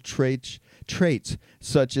antisocial traits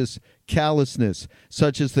such as callousness,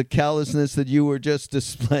 such as the callousness that you were just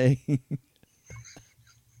displaying.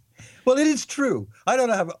 Well, it is true. I don't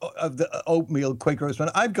have the oatmeal Quaker Oats, man.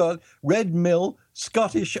 I've got Red Mill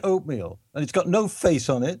Scottish oatmeal, and it's got no face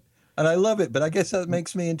on it, and I love it. But I guess that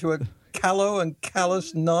makes me into a callow and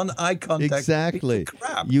callous, non-eye contact. Exactly.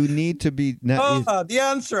 Crap. You need to be. The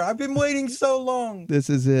answer. I've been waiting so long. This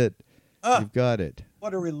is it. You've got it.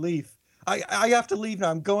 What a relief. I have to leave now.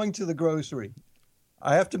 I'm going to the grocery.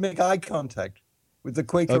 I have to make eye contact with the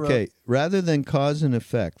Quaker Oats. Okay, rather than cause and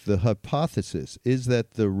effect, the hypothesis is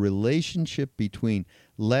that the relationship between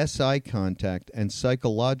less eye contact and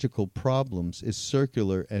psychological problems is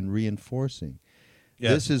circular and reinforcing.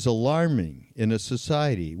 Yes. This is alarming in a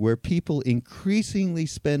society where people increasingly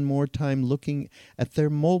spend more time looking at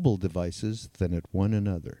their mobile devices than at one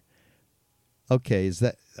another. Okay,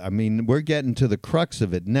 we're getting to the crux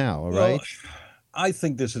of it now, all right? I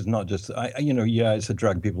think this is not just, it's a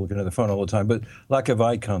drag, people looking at the phone all the time, but lack of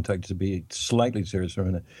eye contact, to be slightly serious for a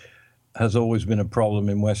minute, has always been a problem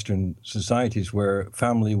in Western societies where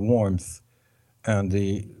family warmth and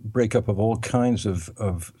the breakup of all kinds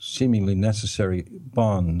of seemingly necessary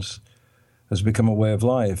bonds has become a way of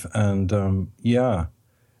life. And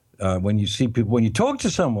when you see people, when you talk to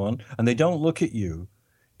someone and they don't look at you,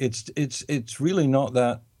 it's really not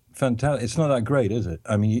that fantastic. It's not that great, is it?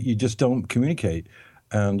 I mean, you just don't communicate,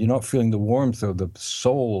 and you're not feeling the warmth of the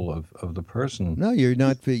soul of the person. No, you're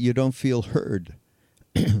not. You don't feel heard.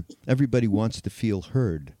 Everybody wants to feel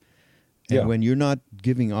heard. And when you're not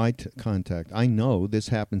giving eye contact, I know this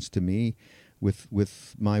happens to me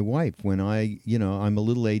with my wife. When I'm a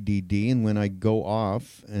little ADD, and when I go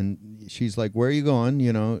off, and she's like, "Where are you going?"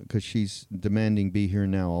 Because she's demanding be here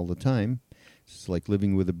now all the time. It's like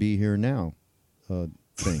living with a be here now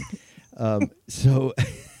thing. So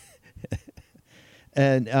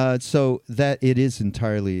that it is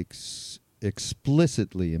entirely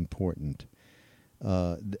explicitly important.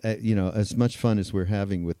 As much fun as we're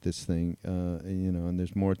having with this thing, and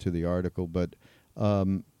there's more to the article, but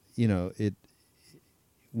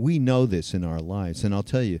we know this in our lives, and I'll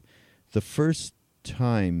tell you, the first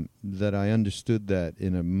time that I understood that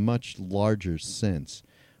in a much larger sense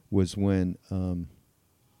was when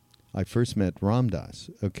I first met Ram Dass,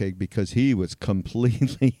 because he was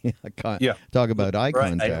completely talk about eye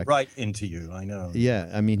contact. Right into you, I know. Yeah,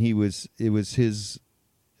 I mean, it was his.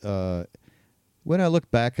 When I look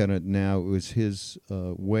back on it now, it was his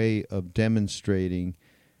way of demonstrating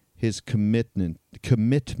his commitment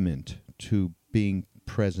to being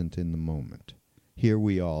present in the moment. Here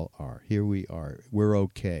we all are. Here we are. We're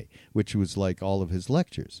okay, which was like all of his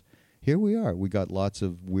lectures. Here we are. We got lots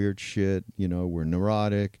of weird shit. We're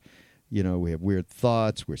neurotic. We have weird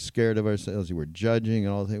thoughts. We're scared of ourselves. We're judging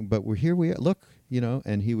and all the things. But we're here. We are. Look,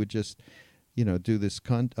 and he would just, do this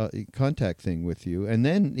contact thing with you. And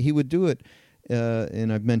then he would do it.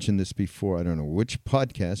 And I've mentioned this before. I don't know which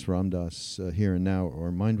podcast, Ram Dass Here and Now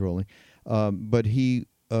or Mind Rolling. But we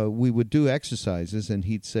would do exercises, and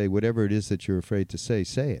he'd say, whatever it is that you're afraid to say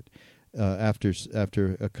it.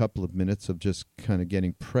 After a couple of minutes of just kind of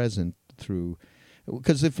getting present through,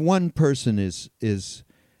 because if one person is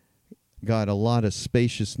got a lot of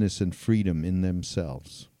spaciousness and freedom in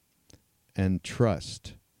themselves and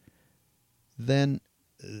trust, then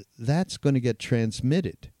that's going to get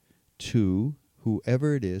transmitted to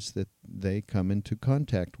whoever it is that they come into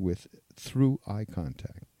contact with through eye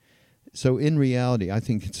contact. So in reality, I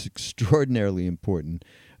think it's extraordinarily important,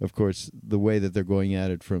 of course, the way that they're going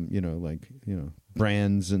at it from,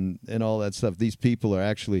 brands and all that stuff. These people are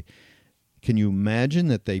actually, can you imagine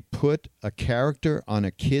that they put a character on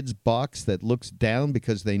a kid's box that looks down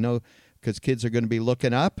because kids are going to be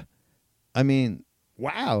looking up? I mean,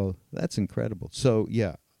 wow, that's incredible. So,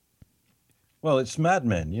 yeah. Well, it's Mad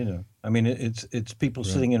Men, I mean, it's people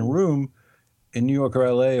sitting in a room in New York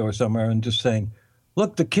or LA or somewhere and just saying,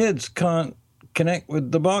 look, the kids can't connect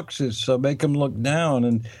with the boxes, so make them look down.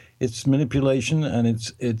 And it's manipulation, and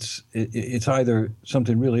it's either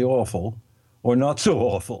something really awful or not so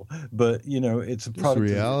awful. But, it's a product.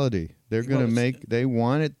 It's reality. They're going to they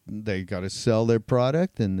want it. They got to sell their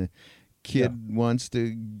product, and the kid wants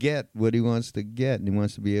to get what he wants to get, and he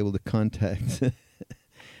wants to be able to contact.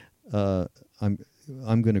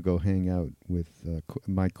 I'm going to go hang out with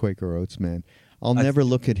my Quaker Oats man. I'll never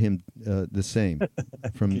look at him the same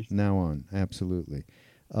from now on. Absolutely.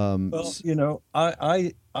 Well,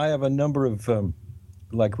 I have a number of,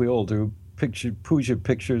 like we all do, puja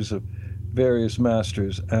pictures of various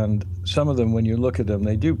masters, and some of them, when you look at them,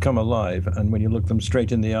 they do come alive, and when you look them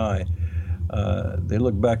straight in the eye, they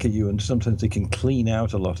look back at you, and sometimes they can clean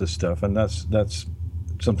out a lot of stuff, and that's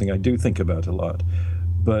something I do think about a lot.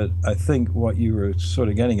 But I think what you were sort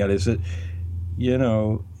of getting at is that,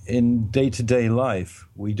 in day-to-day life,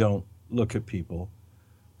 we don't look at people.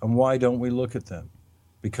 And why don't we look at them?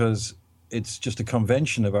 Because it's just a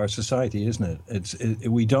convention of our society, isn't it?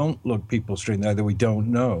 We don't look people straight in the eye that we don't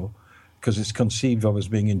know, because it's conceived of as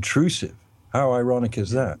being intrusive. How ironic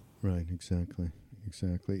is that? Right, exactly.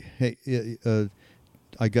 Hey,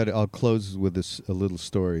 I'll close with a little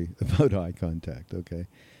story about eye contact, okay?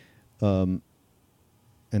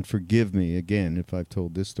 And forgive me again if I've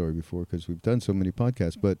told this story before, because we've done so many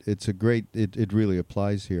podcasts, but it's it really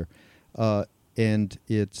applies here. And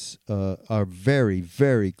it's our very,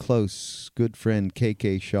 very close good friend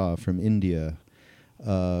K.K. Shah from India,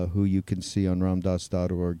 who you can see on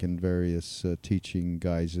ramdas.org and various teaching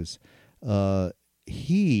guises.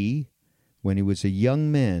 He, when he was a young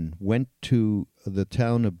man, went to the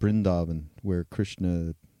town of Vrindavan, where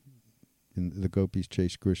Krishna, the gopis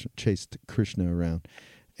chased Krishna around.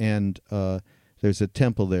 And there's a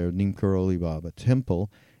temple there, Neem Karoli Baba temple,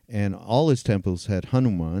 and all his temples had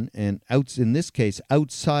Hanuman. And in this case,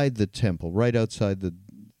 outside the temple, right outside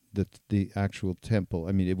the actual temple.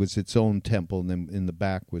 I mean, it was its own temple, and then in the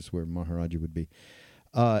back was where Maharaja would be.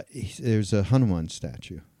 There's a Hanuman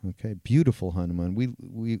statue. Okay, beautiful Hanuman.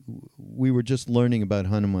 We were just learning about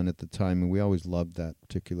Hanuman at the time, and we always loved that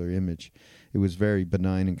particular image. It was very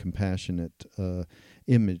benign and compassionate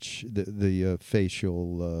image, the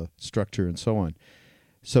facial structure and so on.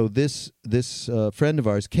 So this friend of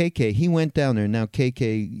ours, KK, he went down there. Now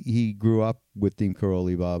KK, he grew up with Neem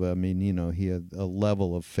Karoli Baba. I mean, he had a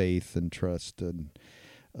level of faith and trust and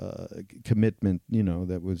commitment,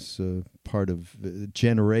 that was part of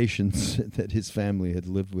generations that his family had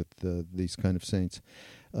lived with these kind of saints,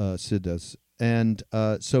 siddhas. And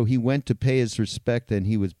so he went to pay his respect, and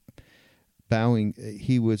he was bowing.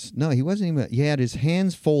 He wasn't even, he had his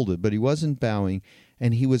hands folded, but he wasn't bowing,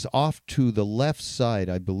 and he was off to the left side.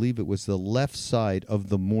 I believe it was the left side of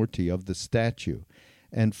the Murti, of the statue.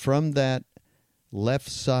 And from that left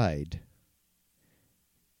side,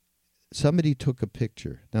 somebody took a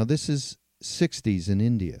picture. Now, this is 60s in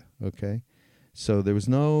India, okay? So there was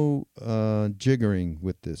no jiggering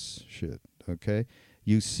with this shit, okay?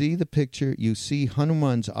 You see the picture, you see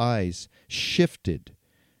Hanuman's eyes shifted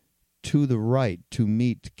to the right to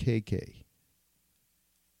meet KK.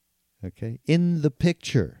 Okay? In the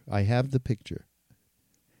picture. I have the picture.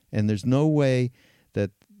 And there's no way that,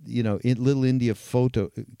 in Little India photo,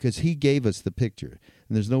 because he gave us the picture,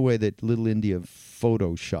 and there's no way that Little India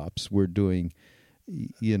photo shops were doing,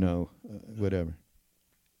 whatever.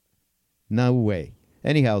 No way.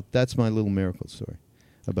 Anyhow, that's my little miracle story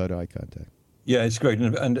about eye contact. Yeah, it's great.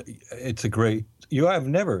 And it's a great, you have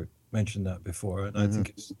never mentioned that before, and I think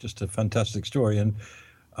it's just a fantastic story. And,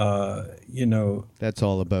 that's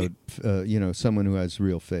all about, someone who has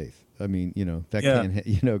real faith. I mean,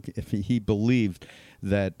 if he believed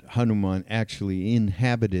that Hanuman actually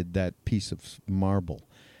inhabited that piece of marble,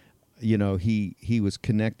 he was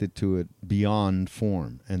connected to it beyond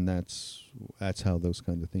form, and that's how those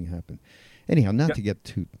kind of things happen. Anyhow, not to get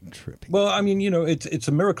too trippy. Well, I mean, it's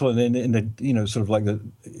a miracle, and in the sort of like the,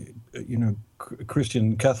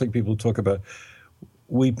 Christian Catholic people talk about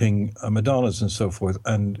weeping Madonnas and so forth,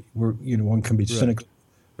 and one can be cynical,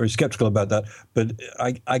 very skeptical about that. But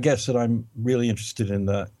I guess that I'm really interested in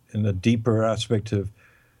the deeper aspect of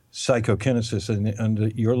psychokinesis,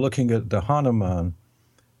 and you're looking at the Hanuman,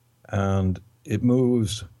 and it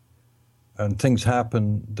moves, and things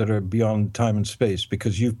happen that are beyond time and space,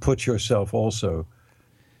 because you've put yourself also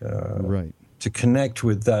to connect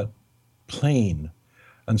with that plane.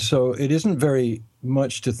 And so it isn't very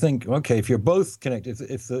much to think, okay, if you're both connected,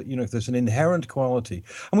 if there's an inherent quality,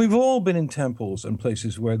 and we've all been in temples and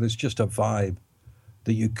places where there's just a vibe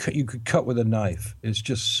that you could cut with a knife. It's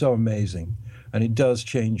just so amazing, and it does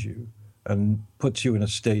change you and puts you in a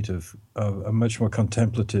state of a much more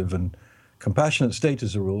contemplative and compassionate state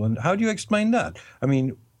as a rule. And how do you explain that? I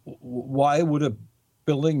mean, why would a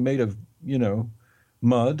building made of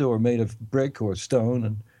mud or made of brick or stone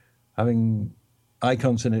and having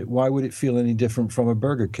icons in it, why would it feel any different from a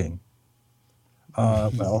Burger King?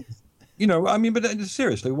 Well, but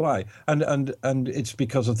seriously, why? And it's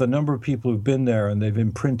because of the number of people who've been there, and they've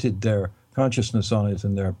imprinted their consciousness on it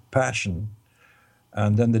and their passion,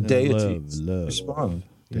 and then the deities respond.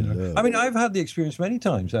 I mean, I've had the experience many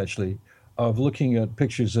times, actually, of looking at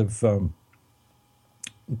pictures of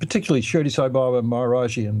particularly Shirdi Sai Baba,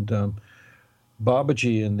 Maharaji, and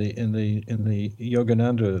Babaji in the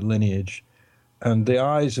Yogananda lineage, and the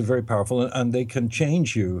eyes are very powerful, and they can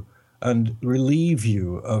change you and relieve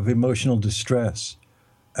you of emotional distress.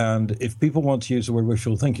 And if people want to use the word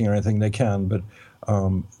wishful thinking or anything, they can, but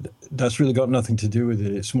that's really got nothing to do with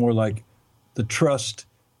it. It's more like the trust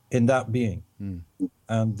in that being.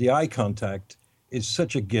 And the eye contact is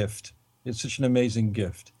such a gift. It's such an amazing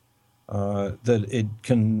gift that it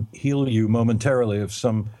can heal you momentarily of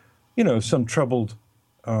some troubled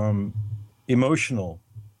emotional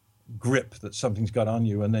grip that something's got on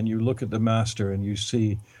you. And then you look at the master and you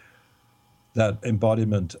see that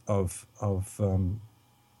embodiment of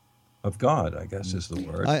God, I guess is the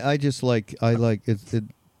word. I like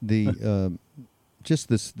just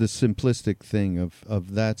the simplistic thing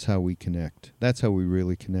of that's how we connect. That's how we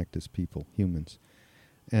really connect as people, humans.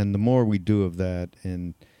 And the more we do of that,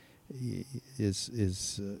 and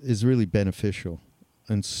is really beneficial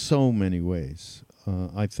in so many ways.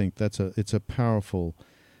 I think it's a powerful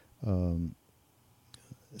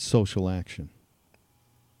social action.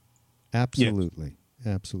 Absolutely. Yes.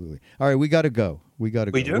 Absolutely. All right, we got to go. We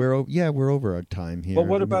do? We're over our time here. Well,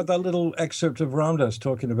 what about that little excerpt of Ram Dass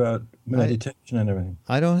talking about meditation and everything?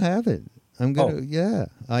 I don't have it. I'm gonna. Oh. Yeah,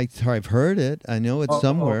 I've heard it. I know it's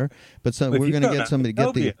somewhere, but we're gonna get somebody to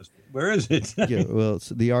get the. Where is it? Yeah, well,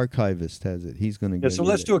 the archivist has it. He's gonna. So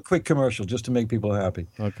let's do a quick commercial just to make people happy.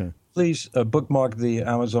 Okay. Please bookmark the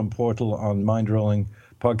Amazon portal on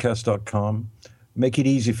mindrollingpodcast.com. Make it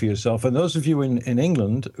easy for yourself. And those of you in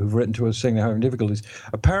England who've written to us saying they're having difficulties,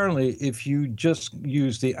 apparently if you just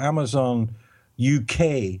use the Amazon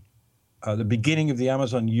UK, the beginning of the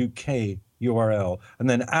Amazon UK URL, and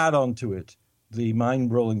then add on to it the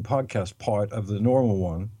Mind Rolling Podcast part of the normal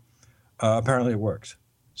one, apparently it works.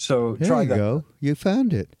 So try that. There you go. You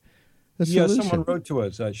found it. Yeah, someone wrote to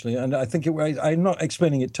us, actually, and I think I'm not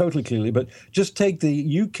explaining it totally clearly, but just take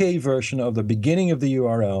the UK version of the beginning of the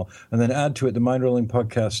URL and then add to it the Mind Rolling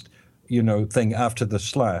Podcast, thing after the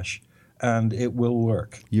slash, and it will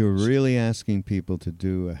work. You're really asking people to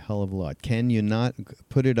do a hell of a lot. Can you not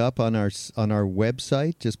put it up on our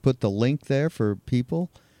website? Just put the link there for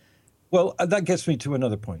people? Well, that gets me to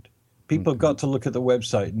another point. People got to look at the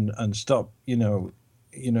website and stop,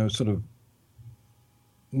 sort of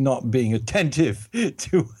not being attentive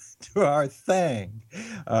to our thing.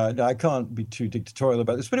 Now, I can't be too dictatorial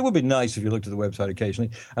about this, but it would be nice if you looked at the website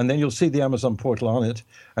occasionally, and then you'll see the Amazon portal on it,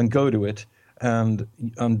 and go to it and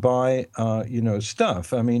buy,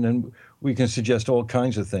 stuff. I mean, and we can suggest all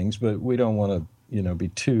kinds of things, but we don't want to, be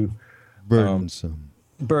too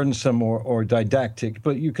burdensome or didactic.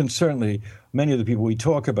 But you can certainly, many of the people we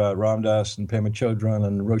talk about, Ram Dass and Pema Chodron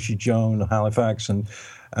and Roshi Joan, Halifax, and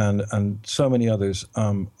so many others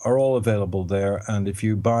are all available there. And if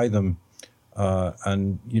you buy them,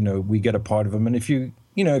 we get a part of them. And if you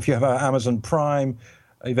have Amazon Prime,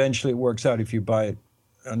 eventually it works out if you buy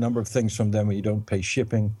a number of things from them and you don't pay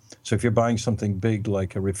shipping. So if you're buying something big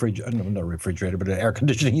like a refrigerator, not a refrigerator, but an air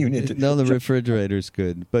conditioning unit. No, the refrigerator's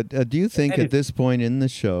good. But do you think at this point in the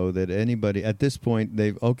show that anybody, at this point,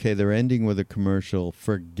 they're ending with a commercial,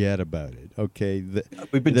 forget about it. Okay.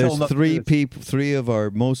 We've been told three of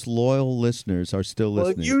our most loyal listeners are still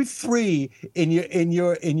listening. Well, you three in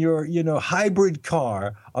your hybrid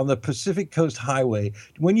car on the Pacific Coast Highway,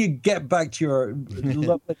 when you get back to your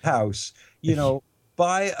lovely house,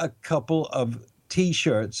 buy a couple of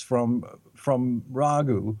T-shirts from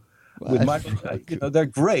Raghu. They're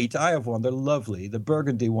great. I have one. They're lovely. The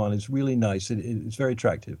burgundy one is really nice. It's very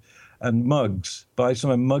attractive. And mugs. Buy some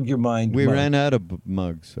and mug your mind. We ran out of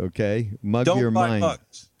mugs. Okay, Don't your buy mind.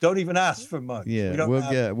 Mugs. Don't even ask for mugs.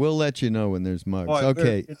 Yeah, we'll let you know when there's mugs.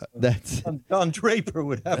 Okay, that's Don Draper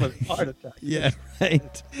would have a heart attack. Yeah,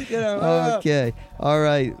 right. Okay, all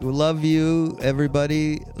right. Love you,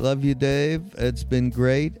 everybody. Love you, Dave. It's been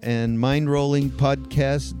great. And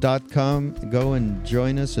mindrollingpodcast.com. Go and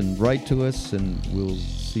join us and write to us, and we'll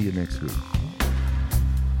see you next week.